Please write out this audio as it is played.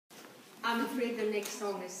I'm afraid the next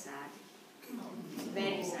song is sad.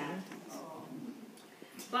 Very sad.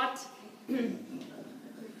 But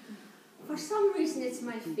for some reason it's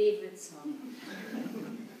my favourite song.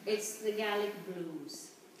 It's the Gaelic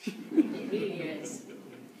Blues. It really is.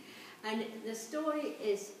 And the story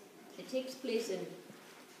is, it takes place in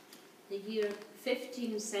the year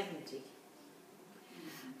 1570.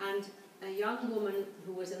 And a young woman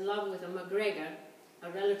who was in love with a MacGregor, a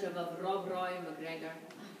relative of Rob Roy MacGregor,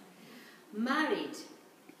 married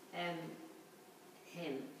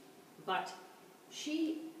him, but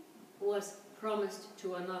she was promised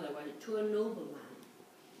to another one, to a nobleman.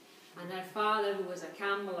 And her father, who was a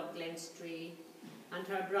Campbell of Glenstree, and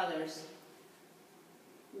her brothers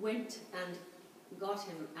went and got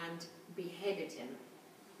him and beheaded him.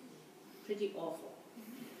 Pretty awful.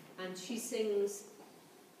 And she sings,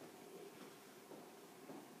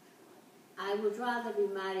 I would rather be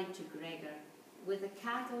married to Gregor, with the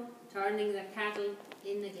cattle, turning the cattle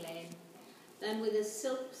in the glen, than with the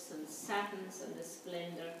silks and satins and the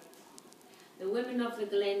splendour. The women of the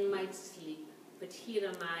glen might sleep, but here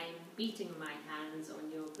am I, beating my hands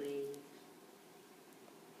on your grave.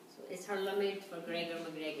 So it's her lament for Gregor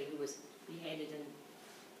MacGregor, who was beheaded in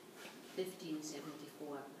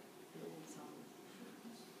 1574.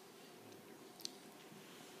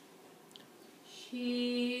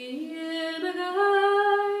 She